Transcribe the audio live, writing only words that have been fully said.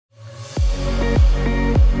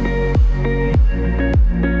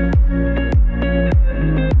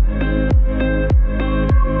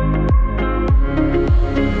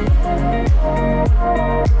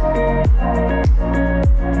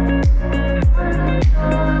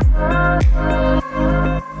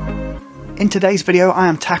In today's video I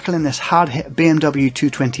am tackling this hard hit BMW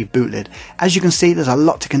 220 boot lid. As you can see, there's a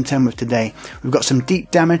lot to contend with today. We've got some deep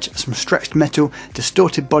damage, some stretched metal,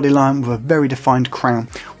 distorted bodyline with a very defined crown.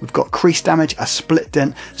 We've got crease damage, a split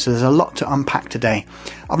dent, so there's a lot to unpack today.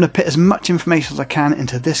 I'm going to put as much information as I can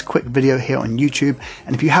into this quick video here on YouTube,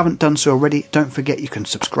 and if you haven't done so already, don't forget you can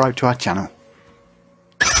subscribe to our channel.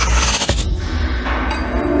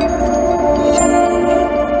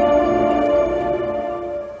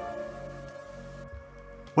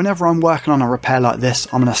 Whenever I'm working on a repair like this,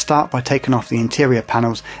 I'm going to start by taking off the interior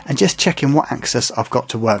panels and just checking what access I've got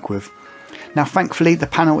to work with. Now thankfully the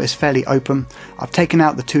panel is fairly open. I've taken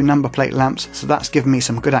out the two number plate lamps, so that's given me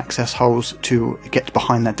some good access holes to get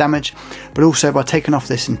behind the damage, but also by taking off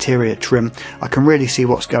this interior trim I can really see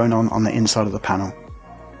what's going on the inside of the panel.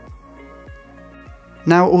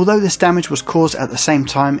 Now, although this damage was caused at the same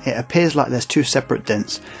time, it appears like there's two separate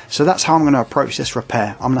dents, so that's how I'm going to approach this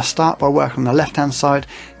repair. I'm going to start by working on the left hand side,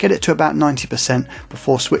 get it to about 90%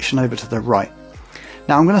 before switching over to the right.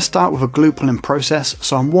 Now I'm going to start with a glue pulling process,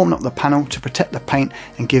 so I'm warming up the panel to protect the paint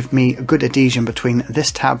and give me a good adhesion between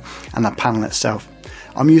this tab and the panel itself.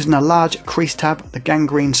 I'm using a large crease tab, the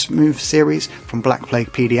Gangrene Smooth series from Black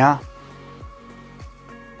Plague PDR.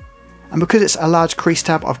 And because it's a large crease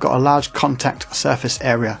tab, I've got a large contact surface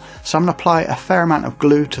area, so I'm going to apply a fair amount of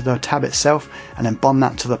glue to the tab itself and then bond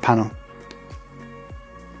that to the panel.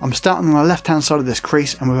 I'm starting on the left hand side of this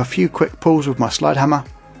crease, and with a few quick pulls with my slide hammer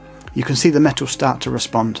you can see the metal start to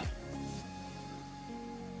respond.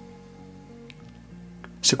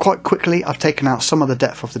 So quite quickly I've taken out some of the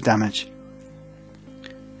depth of the damage.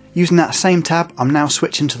 Using that same tab, I'm now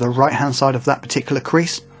switching to the right hand side of that particular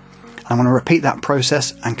crease. I'm going to repeat that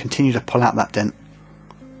process and continue to pull out that dent.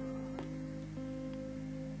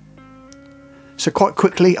 So quite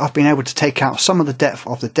quickly I've been able to take out some of the depth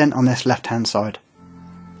of the dent on this left hand side.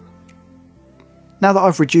 Now that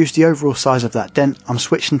I've reduced the overall size of that dent, I'm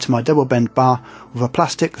switching to my double bend bar with a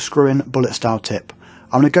plastic screw-in bullet style tip.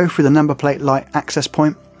 I'm going to go through the number plate light access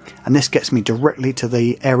point, and this gets me directly to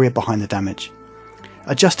the area behind the damage.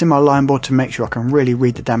 Adjusting my line board to make sure I can really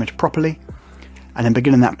read the damage properly, and then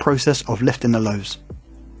beginning that process of lifting the lows.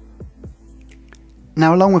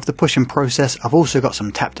 Now along with the pushing process, I've also got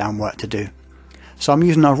some tap down work to do. So I'm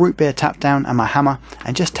using a root beer tap down and my hammer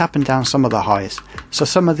and just tapping down some of the highs. So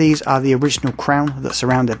some of these are the original crown that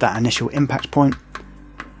surrounded that initial impact point.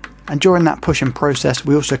 And during that pushing process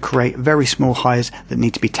we also create very small highs that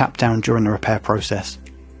need to be tapped down during the repair process.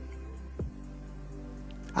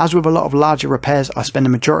 As with a lot of larger repairs, I spend the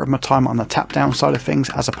majority of my time on the tap down side of things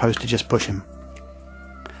as opposed to just pushing.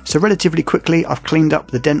 So relatively quickly I've cleaned up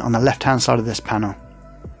the dent on the left hand side of this panel.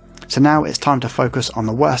 So now it's time to focus on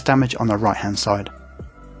the worst damage on the right hand side.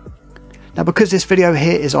 Now because this video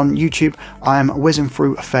here is on YouTube, I am whizzing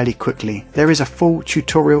through fairly quickly. There is a full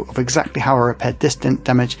tutorial of exactly how I repaired this dent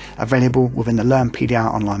damage available within the Learn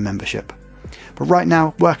PDR online membership. But right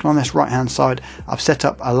now, working on this right hand side, I've set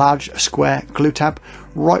up a large square glue tab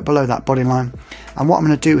right below that body line, and what I'm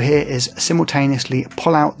going to do here is simultaneously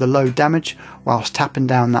pull out the low damage whilst tapping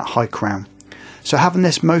down that high crown. So having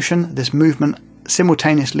this motion, this movement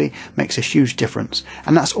simultaneously makes a huge difference,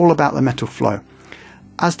 and that's all about the metal flow.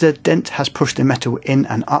 As the dent has pushed the metal in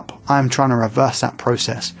and up, I am trying to reverse that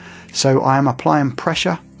process. So I am applying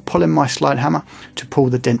pressure, pulling my slide hammer to pull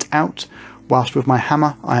the dent out, whilst with my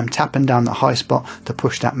hammer I am tapping down the high spot to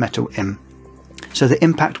push that metal in. So the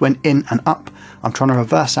impact went in and up. I'm trying to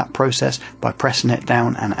reverse that process by pressing it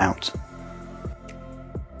down and out.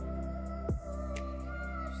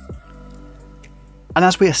 And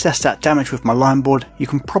as we assess that damage with my line board, you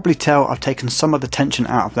can probably tell I've taken some of the tension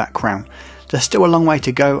out of that crown. There's still a long way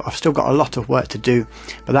to go, I've still got a lot of work to do,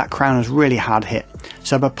 but that crown is really hard hit.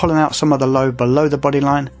 So by pulling out some of the low below the body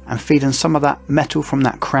line and feeding some of that metal from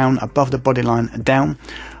that crown above the body line down,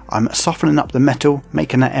 I'm softening up the metal,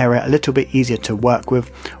 making that area a little bit easier to work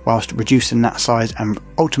with, whilst reducing that size and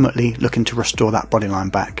ultimately looking to restore that body line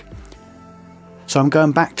back. So I'm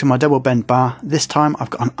going back to my double bend bar. This time I've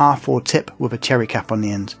got an R4 tip with a cherry cap on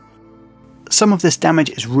the end. Some of this damage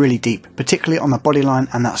is really deep, particularly on the body line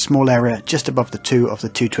and that small area just above the 2 of the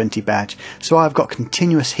 220 badge, so I've got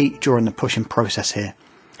continuous heat during the pushing process here.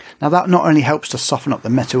 Now that not only helps to soften up the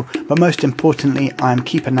metal, but most importantly I am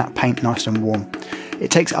keeping that paint nice and warm.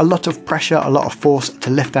 It takes a lot of pressure, a lot of force to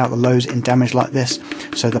lift out the lows in damage like this,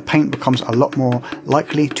 so the paint becomes a lot more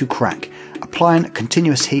likely to crack. Applying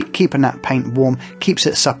continuous heat, keeping that paint warm, keeps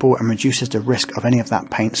it supple and reduces the risk of any of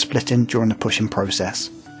that paint splitting during the pushing process.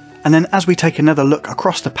 And then as we take another look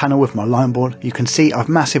across the panel with my line board, you can see I've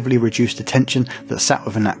massively reduced the tension that sat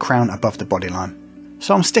within that crown above the body line.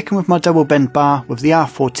 So I'm sticking with my double bend bar with the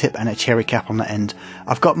R4 tip and a cherry cap on the end.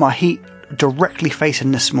 I've got my heat directly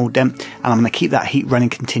facing this small dent, and I'm going to keep that heat running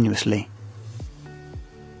continuously.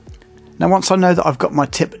 Now once I know that I've got my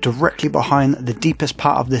tip directly behind the deepest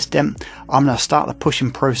part of this dent, I'm going to start the pushing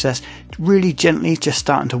process, really gently just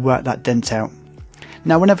starting to work that dent out.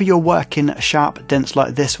 Now whenever you're working sharp dents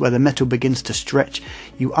like this where the metal begins to stretch,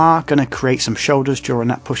 you are going to create some shoulders during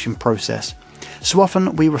that pushing process. So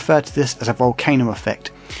often we refer to this as a volcano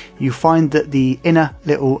effect. You find that the inner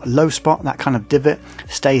little low spot, that kind of divot,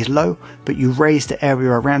 stays low, but you raise the area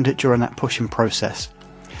around it during that pushing process.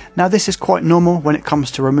 Now this is quite normal when it comes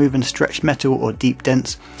to removing stretched metal or deep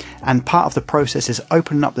dents, and part of the process is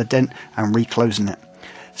opening up the dent and reclosing it.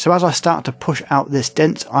 So as I start to push out this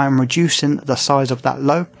dent, I am reducing the size of that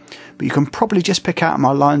low, but you can probably just pick out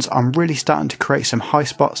my lines, I'm really starting to create some high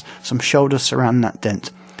spots, some shoulders surrounding that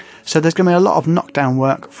dent. So there's going to be a lot of knockdown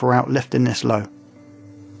work throughout lifting this low.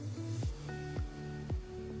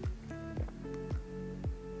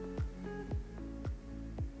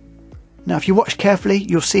 Now if you watch carefully,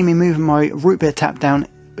 you'll see me moving my root beer tap down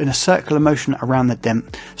in a circular motion around the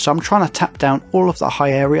dent. So I'm trying to tap down all of the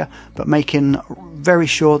high area, but making very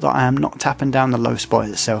sure that I am not tapping down the low spot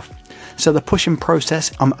itself. So the pushing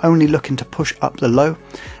process, I'm only looking to push up the low,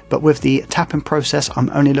 but with the tapping process,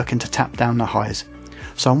 I'm only looking to tap down the highs.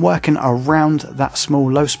 So I'm working around that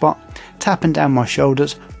small low spot, tapping down my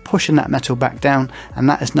shoulders, pushing that metal back down, and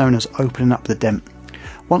that is known as opening up the dent.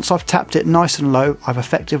 Once I've tapped it nice and low, I've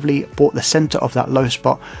effectively brought the centre of that low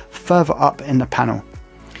spot further up in the panel.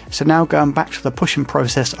 So now going back to the pushing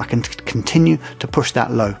process, I can continue to push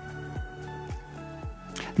that low.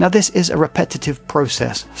 Now this is a repetitive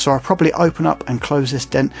process, so I'll probably open up and close this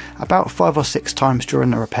dent about 5 or 6 times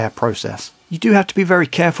during the repair process. You do have to be very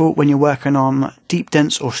careful when you're working on deep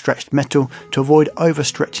dents or stretched metal to avoid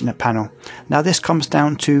overstretching the panel. Now this comes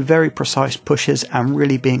down to very precise pushes and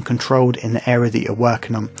really being controlled in the area that you're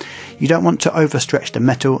working on. You don't want to overstretch the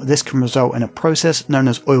metal. This can result in a process known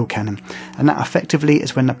as oil canning, and that effectively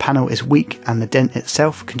is when the panel is weak and the dent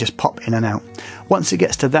itself can just pop in and out. Once it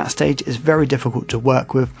gets to that stage, it's very difficult to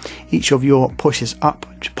work with. Each of your pushes up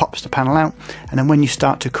pops the panel out, and then when you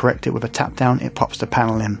start to correct it with a tap down, it pops the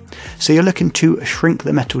panel in. So you're looking to shrink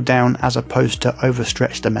the metal down as opposed to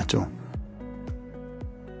overstretch the metal.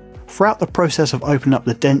 Throughout the process of opening up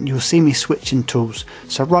the dent, you'll see me switching tools.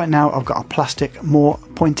 So right now I've got a plastic, more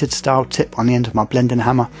pointed style tip on the end of my blending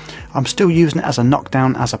hammer. I'm still using it as a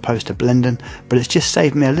knockdown as opposed to blending, but it's just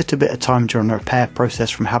saved me a little bit of time during the repair process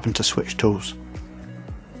from having to switch tools.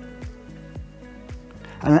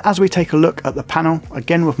 And as we take a look at the panel,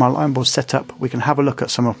 again with my line board set up, we can have a look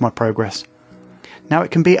at some of my progress. Now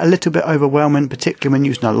it can be a little bit overwhelming, particularly when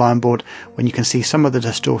using a line board, when you can see some of the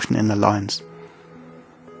distortion in the lines.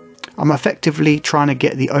 I'm effectively trying to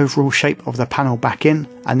get the overall shape of the panel back in,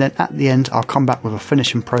 and then at the end I'll come back with a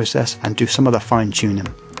finishing process and do some of the fine tuning.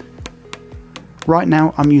 Right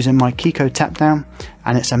now I'm using my Kiko tap down,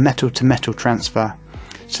 and it's a metal to metal transfer.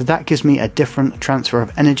 So that gives me a different transfer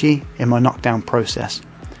of energy in my knockdown process.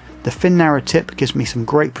 The thin narrow tip gives me some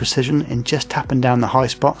great precision in just tapping down the high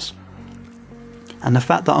spots. And the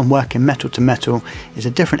fact that I'm working metal to metal is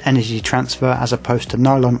a different energy transfer as opposed to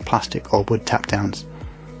nylon, plastic or wood tap downs.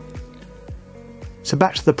 So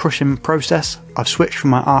back to the pushing process, I've switched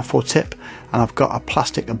from my R4 tip and I've got a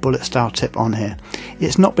plastic bullet style tip on here.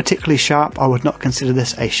 It's not particularly sharp, I would not consider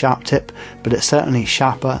this a sharp tip, but it's certainly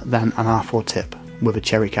sharper than an R4 tip with a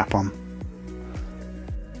cherry cap on.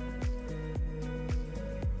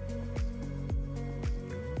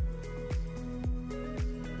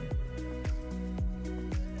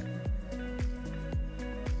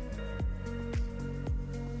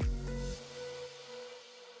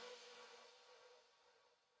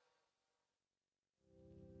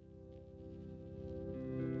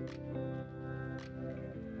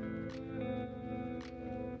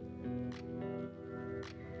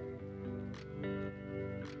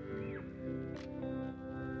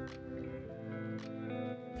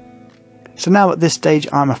 So now at this stage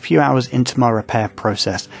I'm a few hours into my repair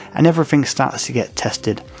process and everything starts to get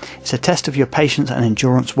tested. It's a test of your patience and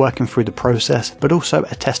endurance working through the process, but also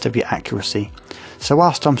a test of your accuracy. So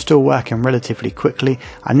whilst I'm still working relatively quickly,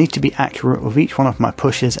 I need to be accurate with each one of my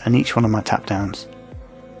pushes and each one of my tap downs.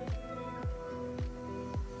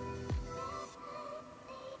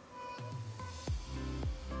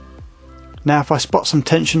 Now if I spot some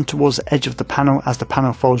tension towards the edge of the panel as the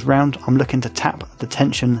panel folds round, I'm looking to tap the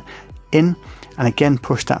tension in and again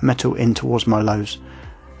push that metal in towards my lows.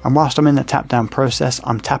 And whilst I'm in the tap down process,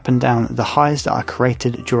 I'm tapping down the highs that I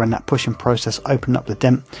created during that pushing process, opening up the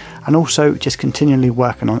dent, and also just continually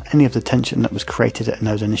working on any of the tension that was created in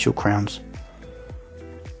those initial crowns.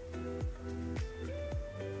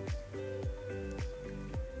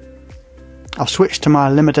 I've switched to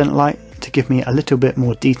my Dent light to give me a little bit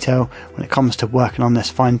more detail when it comes to working on this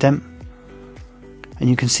fine dent. And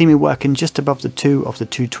you can see me working just above the 2 of the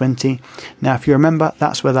 220. Now if you remember,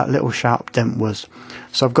 that's where that little sharp dent was.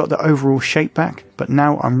 So I've got the overall shape back, but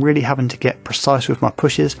now I'm really having to get precise with my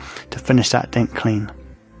pushes to finish that dent clean.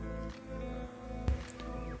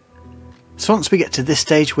 So once we get to this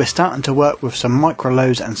stage, we're starting to work with some micro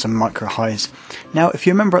lows and some micro highs. Now if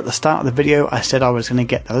you remember at the start of the video, I said I was going to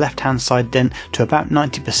get the left hand side dent to about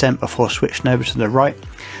 90% before switching over to the right.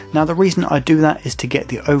 Now the reason I do that is to get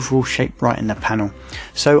the overall shape right in the panel.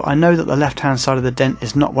 So I know that the left hand side of the dent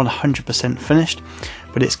is not 100% finished,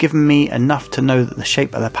 but it's given me enough to know that the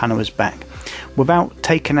shape of the panel is back. Without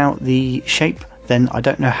taking out the shape, then I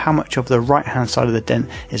don't know how much of the right hand side of the dent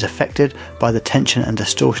is affected by the tension and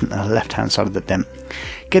distortion of the left hand side of the dent.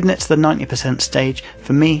 Getting it to the 90% stage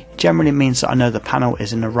for me generally means that I know the panel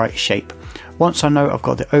is in the right shape. Once I know I've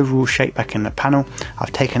got the overall shape back in the panel,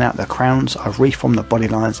 I've taken out the crowns, I've reformed the body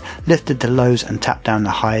lines, lifted the lows and tapped down the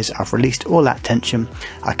highs, I've released all that tension,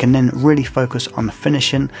 I can then really focus on the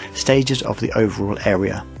finishing stages of the overall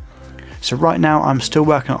area. So right now I'm still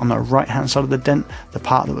working on the right hand side of the dent, the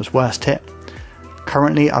part that was worst hit.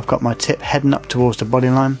 Currently I've got my tip heading up towards the body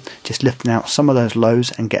line, just lifting out some of those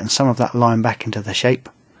lows and getting some of that line back into the shape.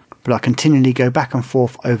 But I continually go back and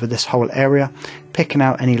forth over this whole area, picking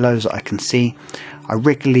out any lows that I can see. I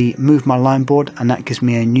regularly move my line board and that gives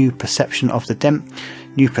me a new perception of the dent,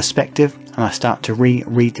 new perspective, and I start to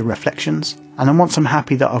read the reflections. And then once I'm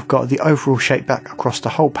happy that I've got the overall shape back across the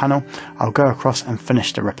whole panel, I'll go across and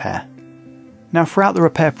finish the repair. Now throughout the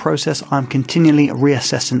repair process I'm continually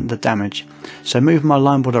reassessing the damage, so moving my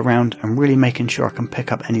line board around and really making sure I can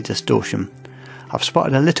pick up any distortion. I've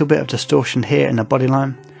spotted a little bit of distortion here in the body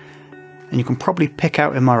line, and you can probably pick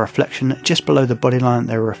out in my reflection just below the body line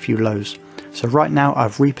there are a few lows. So right now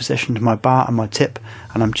I've repositioned my bar and my tip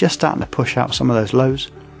and I'm just starting to push out some of those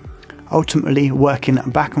lows, ultimately working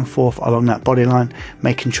back and forth along that body line,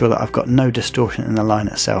 making sure that I've got no distortion in the line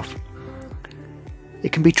itself.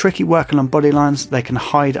 It can be tricky working on body lines, they can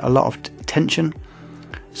hide a lot of tension,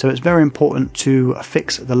 so it's very important to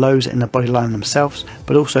fix the lows in the body line themselves,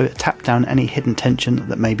 but also tap down any hidden tension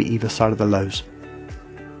that may be either side of the lows.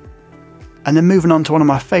 And then moving on to one of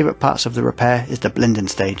my favourite parts of the repair is the blending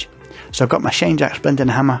stage. So I've got my Shane Axe blending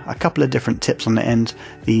hammer, a couple of different tips on the end,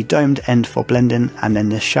 the domed end for blending and then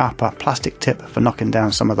this sharper plastic tip for knocking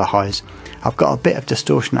down some of the highs. I've got a bit of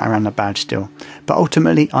distortion around the badge still, but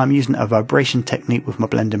ultimately I'm using a vibration technique with my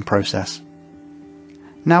blending process.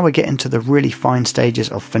 Now we're getting to the really fine stages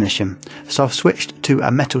of finishing, so I've switched to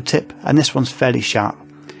a metal tip and this one's fairly sharp.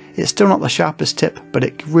 It's still not the sharpest tip, but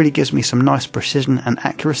it really gives me some nice precision and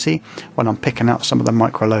accuracy when I'm picking out some of the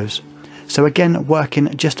micro lows. So again,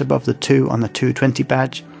 working just above the 2 on the 220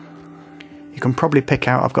 badge, you can probably pick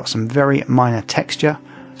out I've got some very minor texture,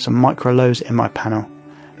 some micro lows in my panel.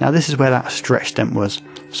 Now this is where that stretch dent was,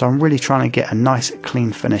 so I'm really trying to get a nice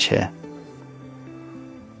clean finish here.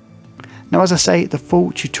 Now as I say, the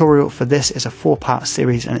full tutorial for this is a 4-part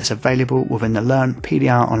series and it's available within the Learn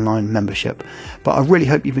PDR Online membership. But I really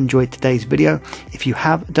hope you've enjoyed today's video. If you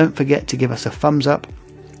have, don't forget to give us a thumbs up.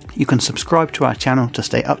 You can subscribe to our channel to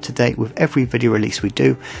stay up to date with every video release we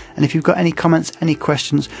do. And if you've got any comments, any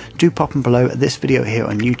questions, do pop them below this video here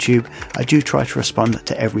on YouTube. I do try to respond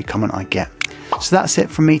to every comment I get. So that's it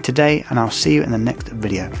from me today and I'll see you in the next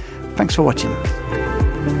video. Thanks for watching.